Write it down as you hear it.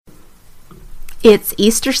It's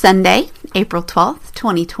Easter Sunday, April 12th,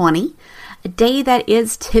 2020, a day that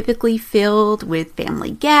is typically filled with family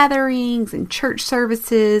gatherings and church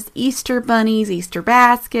services, Easter bunnies, Easter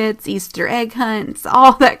baskets, Easter egg hunts,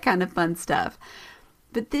 all that kind of fun stuff.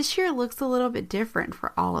 But this year looks a little bit different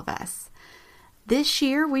for all of us. This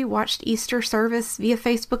year we watched Easter service via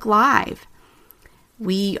Facebook Live.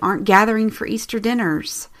 We aren't gathering for Easter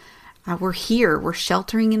dinners. We're here. We're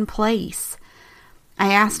sheltering in place.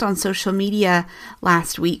 I asked on social media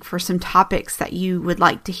last week for some topics that you would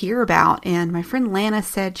like to hear about, and my friend Lana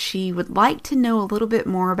said she would like to know a little bit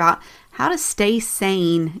more about how to stay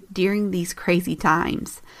sane during these crazy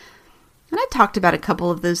times. And I talked about a couple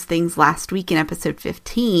of those things last week in episode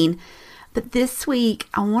 15, but this week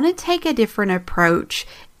I want to take a different approach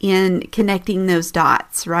in connecting those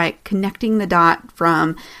dots, right? Connecting the dot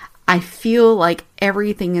from I feel like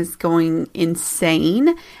everything is going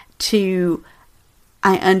insane to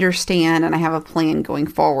I understand and I have a plan going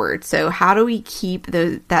forward. So how do we keep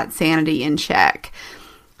that sanity in check?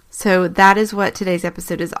 So that is what today's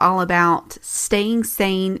episode is all about, staying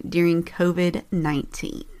sane during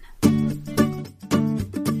COVID-19.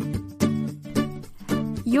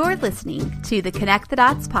 You're listening to the Connect the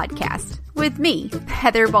Dots podcast with me,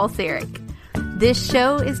 Heather Balseric. This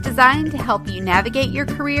show is designed to help you navigate your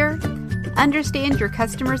career, understand your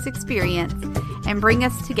customer's experience, and bring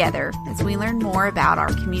us together as we learn more about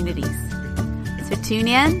our communities. So tune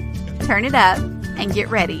in, turn it up, and get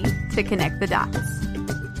ready to connect the dots.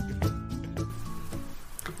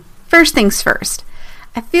 First things first,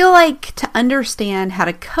 I feel like to understand how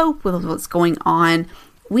to cope with what's going on,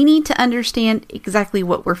 we need to understand exactly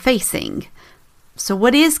what we're facing. So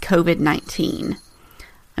what is COVID-19?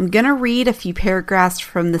 I'm going to read a few paragraphs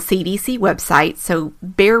from the CDC website, so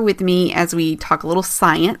bear with me as we talk a little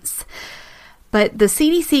science. But the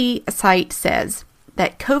CDC site says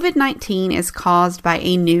that COVID-19 is caused by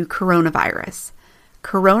a new coronavirus.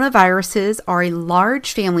 Coronaviruses are a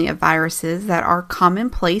large family of viruses that are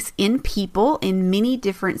commonplace in people in many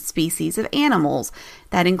different species of animals.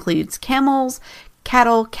 That includes camels,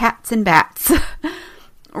 cattle, cats, and bats.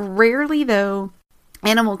 Rarely, though,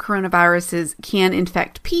 animal coronaviruses can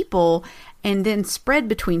infect people and then spread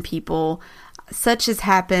between people, such as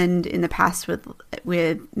happened in the past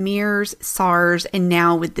with MERS, SARS, and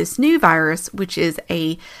now with this new virus, which is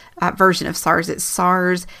a version of SARS. It's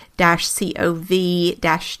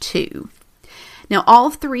SARS-CoV-2. Now,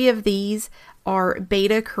 all three of these are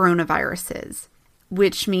beta coronaviruses,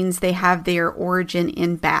 which means they have their origin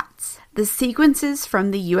in bats. The sequences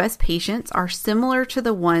from the U.S. patients are similar to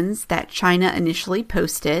the ones that China initially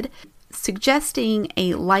posted, suggesting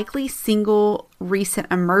a likely single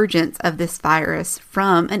recent emergence of this virus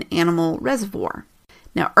from an animal reservoir.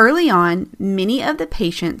 Now, early on, many of the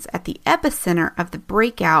patients at the epicenter of the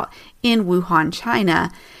breakout in Wuhan,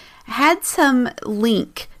 China, had some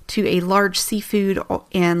link to a large seafood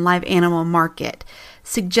and live animal market,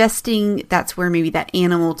 suggesting that's where maybe that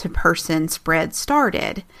animal-to-person spread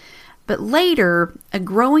started. But later, a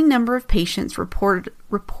growing number of patients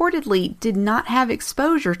reportedly did not have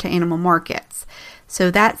exposure to animal markets.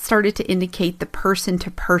 So that started to indicate the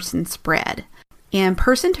person-to-person spread. And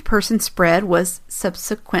person-to-person spread was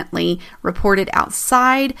subsequently reported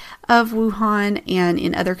outside of Wuhan and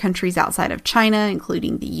in other countries outside of China,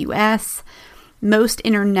 including the U.S. Most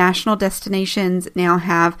international destinations now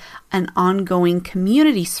have an ongoing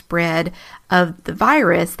community spread of the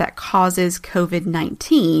virus that causes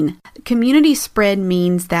COVID-19. Community spread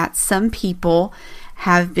means that some people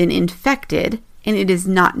have been infected and it is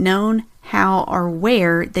not known how or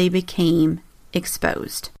where they became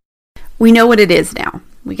exposed. We know what it is now.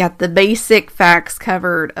 We got the basic facts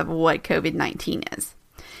covered of what COVID-19 is.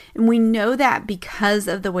 And we know that because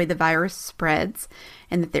of the way the virus spreads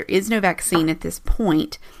and that there is no vaccine at this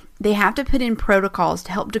point, they have to put in protocols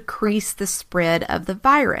to help decrease the spread of the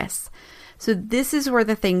virus. So this is where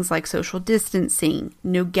the things like social distancing,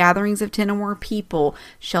 no gatherings of 10 or more people,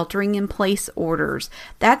 sheltering in place orders,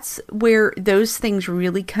 that's where those things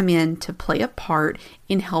really come in to play a part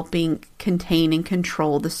in helping contain and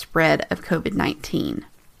control the spread of COVID-19.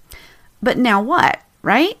 But now what,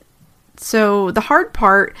 right? So the hard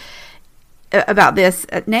part about this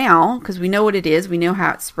now, because we know what it is, we know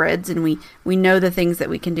how it spreads, and we know the things that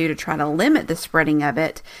we can do to try to limit the spreading of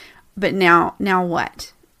it. But now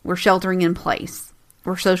what? We're sheltering in place.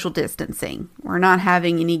 We're social distancing. We're not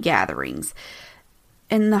having any gatherings.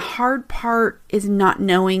 And the hard part is not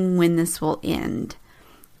knowing when this will end.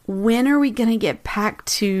 When are we going to get back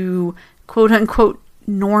to quote unquote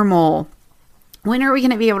normal? When are we going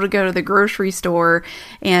to be able to go to the grocery store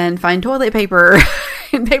and find toilet paper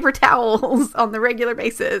and paper towels on the regular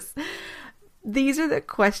basis? These are the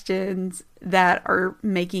questions that are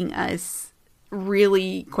making us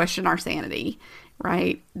really question our sanity,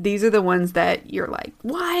 right? These are the ones that you're like,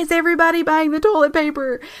 why is everybody buying the toilet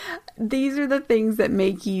paper? These are the things that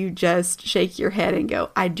make you just shake your head and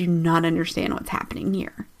go, I do not understand what's happening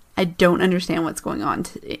here. I don't understand what's going on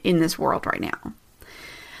in this world right now.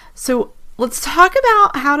 So let's talk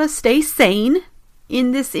about how to stay sane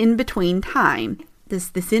in this in-between time.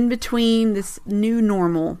 This in-between, this new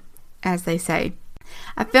normal, as they say.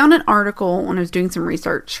 I found an article when I was doing some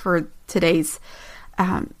research for today's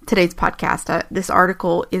podcast. This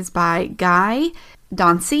article is by Guy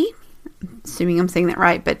Dauncey, assuming I'm saying that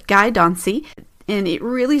right, but Guy Dauncey, and it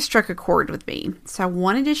really struck a chord with me. So I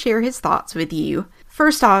wanted to share his thoughts with you.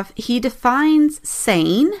 First off, he defines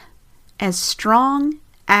sane as strong,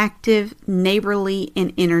 active, neighborly,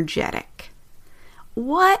 and energetic.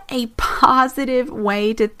 What a positive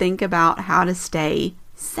way to think about how to stay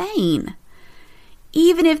sane.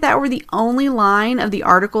 Even if that were the only line of the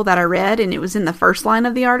article that I read and it was in the first line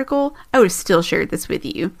of the article, I would have still shared this with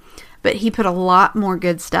you. But he put a lot more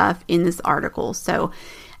good stuff in this article. So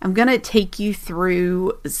I'm going to take you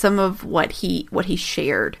through some of what he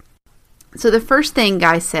shared. So the first thing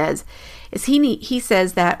Guy says is he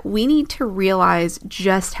says that we need to realize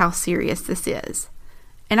just how serious this is.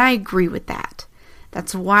 And I agree with that.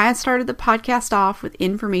 That's why I started the podcast off with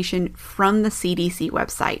information from the CDC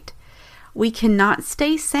website. We cannot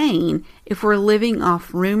stay sane if we're living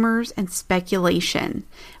off rumors and speculation.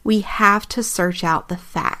 We have to search out the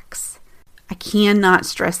facts. I cannot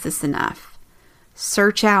stress this enough.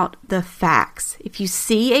 Search out the facts. If you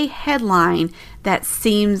see a headline that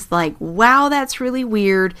seems like, wow, that's really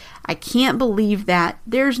weird, I can't believe that,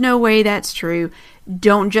 there's no way that's true,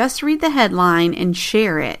 don't just read the headline and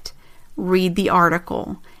share it. Read the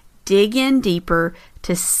article. Dig in deeper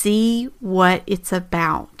to see what it's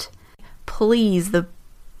about. Please, the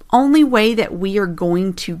only way that we are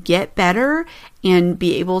going to get better and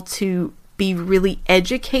be able to be really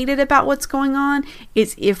educated about what's going on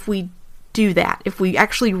is if we do that, if we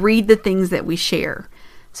actually read the things that we share.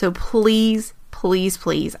 So please, please,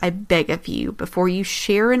 please, I beg of you, before you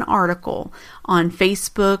share an article on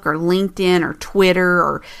Facebook or LinkedIn or Twitter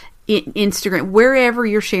or Instagram, wherever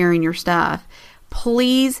you're sharing your stuff,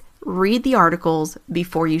 please read the articles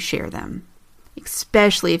before you share them.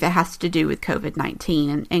 Especially if it has to do with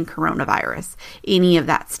COVID-19 and coronavirus, any of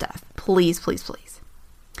that stuff. Please, please, please.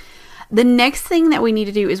 The next thing that we need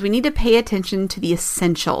to do is we need to pay attention to the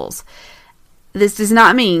essentials. This does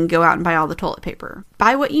not mean go out and buy all the toilet paper.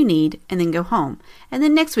 Buy what you need and then go home. And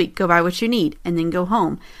then next week, go buy what you need and then go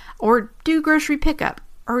home. Or do grocery pickup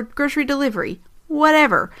or grocery delivery,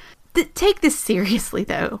 whatever. Take this seriously,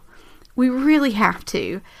 though. We really have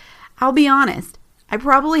to. I'll be honest. I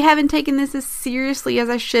probably haven't taken this as seriously as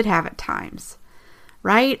I should have at times,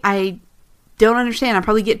 right? I don't understand. I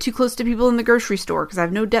probably get too close to people in the grocery store because I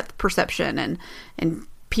have no depth perception and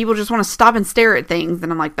people just want to stop and stare at things. And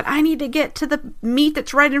I'm like, but I need to get to the meat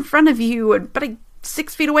that's right in front of you, but I'm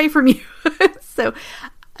 6 feet away from you. So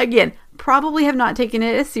again, probably have not taken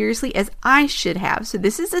it as seriously as I should have. So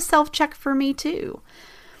this is a self-check for me too.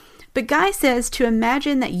 But Guy says to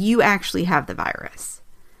imagine that you actually have the virus.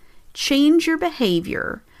 Change your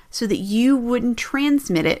behavior so that you wouldn't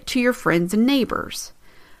transmit it to your friends and neighbors.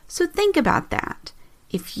 So think about that.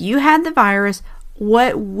 If you had the virus,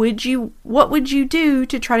 what would you do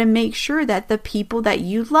to try to make sure that the people that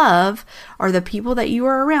you love or the people that you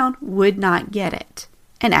are around would not get it,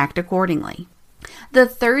 and act accordingly? The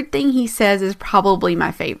third thing he says is probably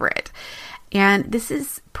my favorite, and this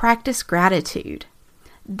is practice gratitude.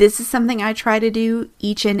 This is something I try to do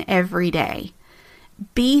each and every day.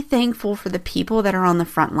 Be thankful for the people that are on the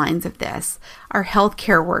front lines of this. Our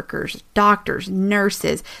healthcare workers, doctors,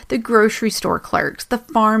 nurses, the grocery store clerks, the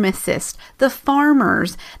pharmacists, the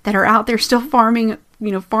farmers that are out there still farming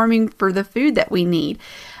for the food that we need.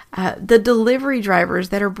 The delivery drivers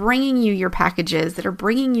that are bringing you your packages, that are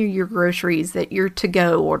bringing you your groceries, that your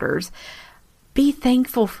to-go orders. Be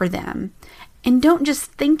thankful for them. And don't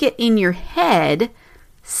just think it in your head.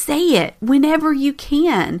 Say it whenever you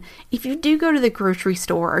can. If you do go to the grocery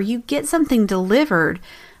store or you get something delivered,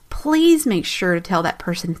 please make sure to tell that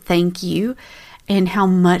person thank you and how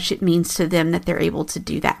much it means to them that they're able to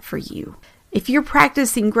do that for you. If you're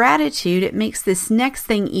practicing gratitude, it makes this next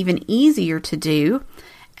thing even easier to do,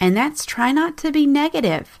 and that's try not to be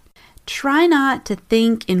negative. Try not to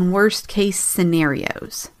think in worst case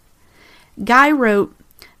scenarios. Guy wrote,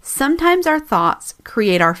 sometimes our thoughts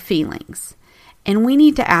create our feelings. And we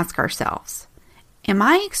need to ask ourselves, am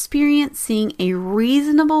I experiencing a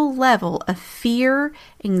reasonable level of fear,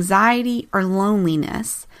 anxiety, or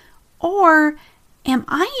loneliness? Or am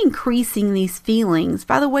I increasing these feelings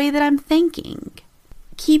by the way that I'm thinking?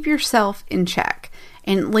 Keep yourself in check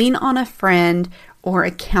and lean on a friend or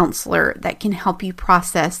a counselor that can help you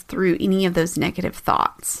process through any of those negative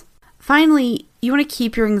thoughts. Finally, you want to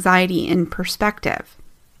keep your anxiety in perspective.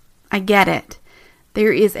 I get it.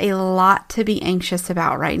 There is a lot to be anxious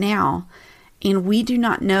about right now, and we do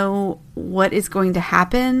not know what is going to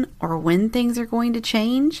happen or when things are going to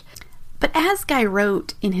change. But as Guy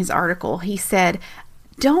wrote in his article, he said,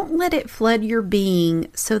 don't let it flood your being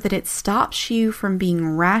so that it stops you from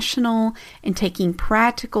being rational and taking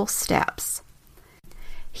practical steps.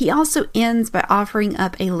 He also ends by offering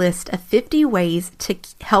up a list of 50 ways to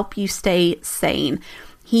help you stay sane.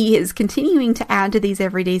 He is continuing to add to these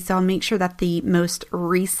every day, so I'll make sure that the most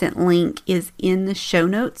recent link is in the show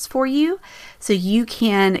notes for you, so you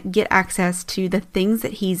can get access to the things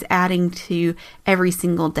that he's adding to every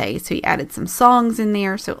single day. So he added some songs in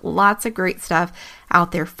there, so lots of great stuff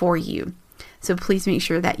out there for you. So please make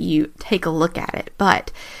sure that you take a look at it.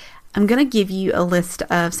 But I'm going to give you a list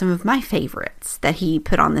of some of my favorites that he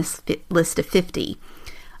put on this list of 50.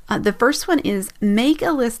 The first one is make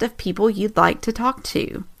a list of people you'd like to talk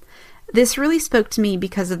to. This really spoke to me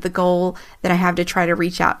because of the goal that I have to try to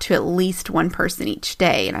reach out to at least one person each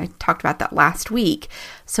day. And I talked about that last week.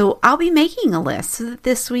 So I'll be making a list so that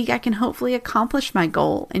this week I can hopefully accomplish my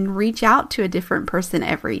goal and reach out to a different person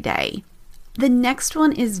every day. The next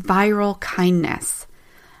one is viral kindness.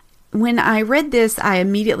 When I read this, I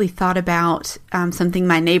immediately thought about something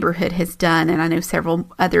my neighborhood has done, and I know several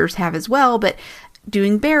others have as well, but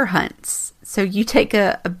doing bear hunts. So you take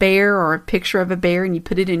a bear or a picture of a bear and you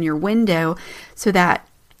put it in your window so that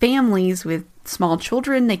families with small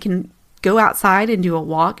children, they can go outside and do a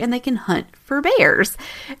walk and they can hunt for bears,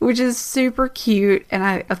 which is super cute. And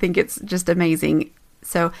I think it's just amazing.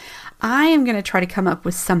 So I am going to try to come up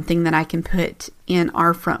with something that I can put in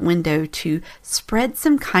our front window to spread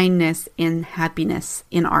some kindness and happiness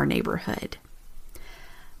in our neighborhood.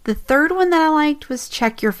 The third one that I liked was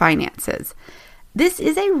check your finances. This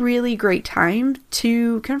is a really great time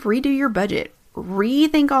to kind of redo your budget,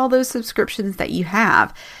 rethink all those subscriptions that you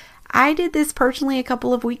have. I did this personally a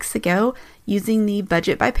couple of weeks ago using the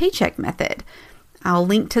budget by paycheck method. I'll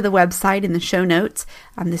link to the website in the show notes.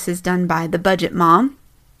 This is done by the Budget Mom.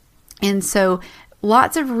 And so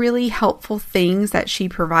lots of really helpful things that she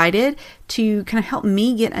provided to kind of help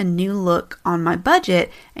me get a new look on my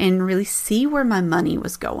budget and really see where my money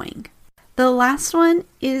was going. The last one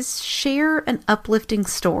is share an uplifting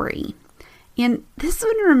story. And this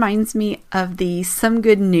one reminds me of the Some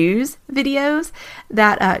Good News videos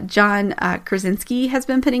that John Krasinski has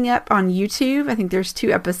been putting up on YouTube. I think there's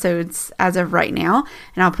 2 episodes as of right now,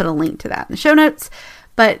 and I'll put a link to that in the show notes.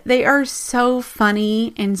 But they are so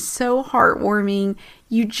funny and so heartwarming.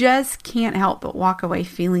 You just can't help but walk away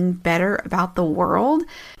feeling better about the world.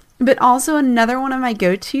 But also another one of my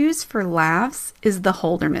go-tos for laughs is the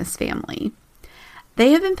Holderness family.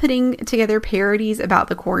 They have been putting together parodies about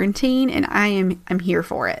the quarantine, and I'm here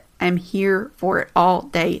for it. I'm here for it all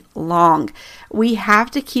day long. We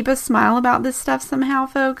have to keep a smile about this stuff somehow,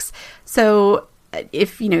 folks. So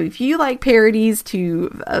if you like parodies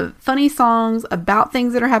to funny songs about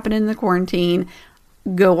things that are happening in the quarantine,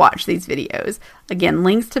 go watch these videos. Again,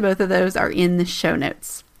 links to both of those are in the show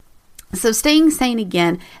notes. So staying sane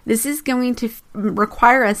again, this is going to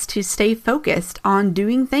require us to stay focused on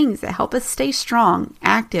doing things that help us stay strong,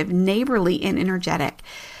 active, neighborly, and energetic.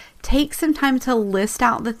 Take some time to list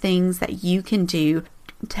out the things that you can do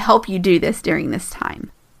to help you do this during this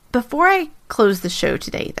time. Before I close the show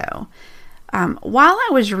today, though, while I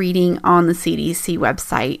was reading on the CDC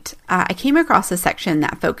website, I came across a section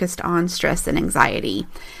that focused on stress and anxiety,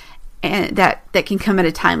 and that can come at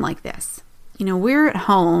a time like this. We're at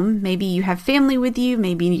home. Maybe you have family with you.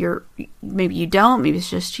 Maybe you don't. Maybe it's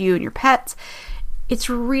just you and your pets.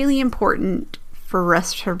 It's really important for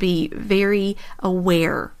us to be very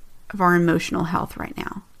aware of our emotional health right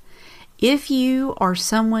now. If you or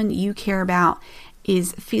someone you care about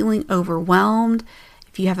is feeling overwhelmed,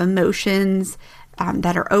 if you have emotions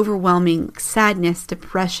that are overwhelming, like sadness,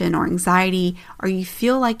 depression, or anxiety, or you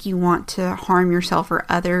feel like you want to harm yourself or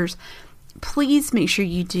others, please make sure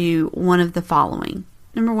you do one of the following.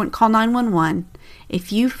 Number 1, call 911.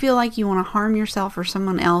 If you feel like you want to harm yourself or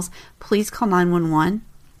someone else, please call 911.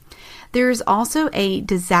 There is also a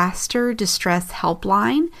disaster distress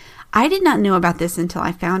helpline. I did not know about this until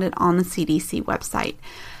I found it on the CDC website.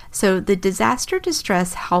 So the disaster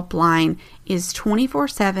distress helpline is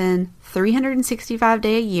 24/7, 365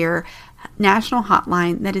 days a year, national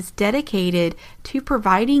hotline that is dedicated to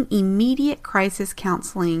providing immediate crisis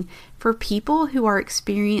counseling for people who are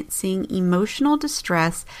experiencing emotional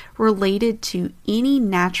distress related to any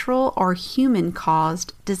natural or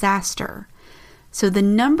human-caused disaster. So the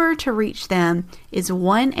number to reach them is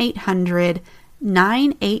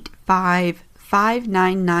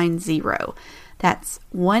 1-800-985-5990. That's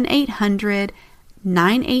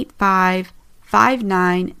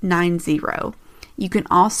 1-800-985-5990. You can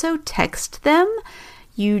also text them.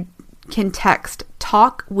 You can text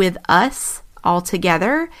Talk With Us all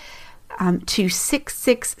together to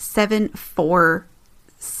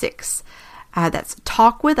 66746. That's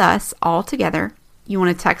Talk With Us all together. You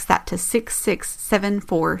want to text that to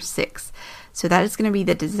 66746. So that is going to be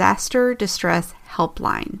the Disaster Distress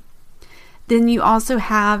Helpline. Then you also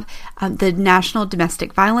have the National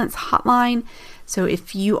Domestic Violence Hotline. So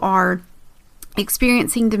if you are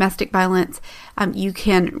experiencing domestic violence, you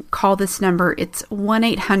can call this number. It's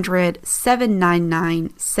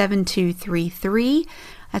 1-800-799-7233.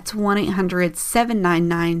 That's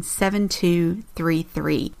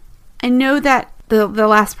 1-800-799-7233. I know that the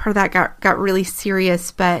last part of that got really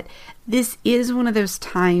serious, but this is one of those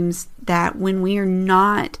times that when we are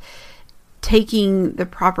not taking the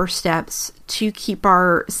proper steps to keep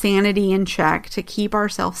our sanity in check, to keep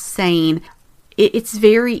ourselves sane, it's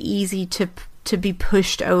very easy to be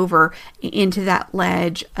pushed over into that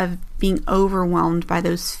ledge of being overwhelmed by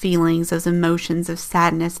those feelings, those emotions of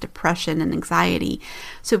sadness, depression, and anxiety.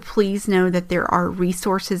 So please know that there are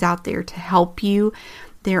resources out there to help you.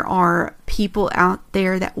 There are people out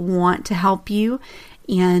there that want to help you,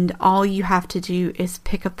 and all you have to do is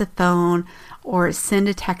pick up the phone or send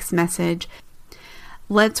a text message.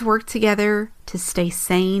 Let's work together to stay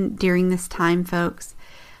sane during this time, folks.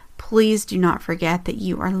 Please do not forget that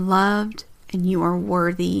you are loved and you are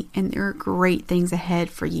worthy, and there are great things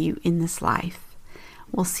ahead for you in this life.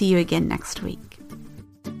 We'll see you again next week.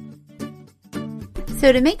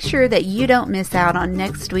 So to make sure that you don't miss out on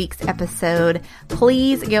next week's episode,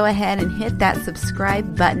 please go ahead and hit that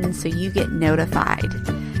subscribe button so you get notified.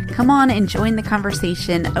 Come on and join the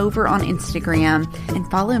conversation over on Instagram and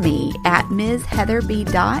follow me at Ms. Heather B.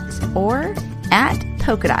 or at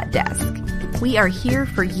Polka Dot Desk. We are here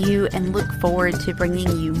for you and look forward to bringing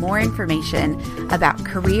you more information about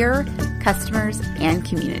career, customers, and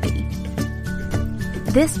community.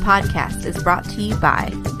 This podcast is brought to you by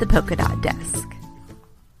the Polka Dot Desk.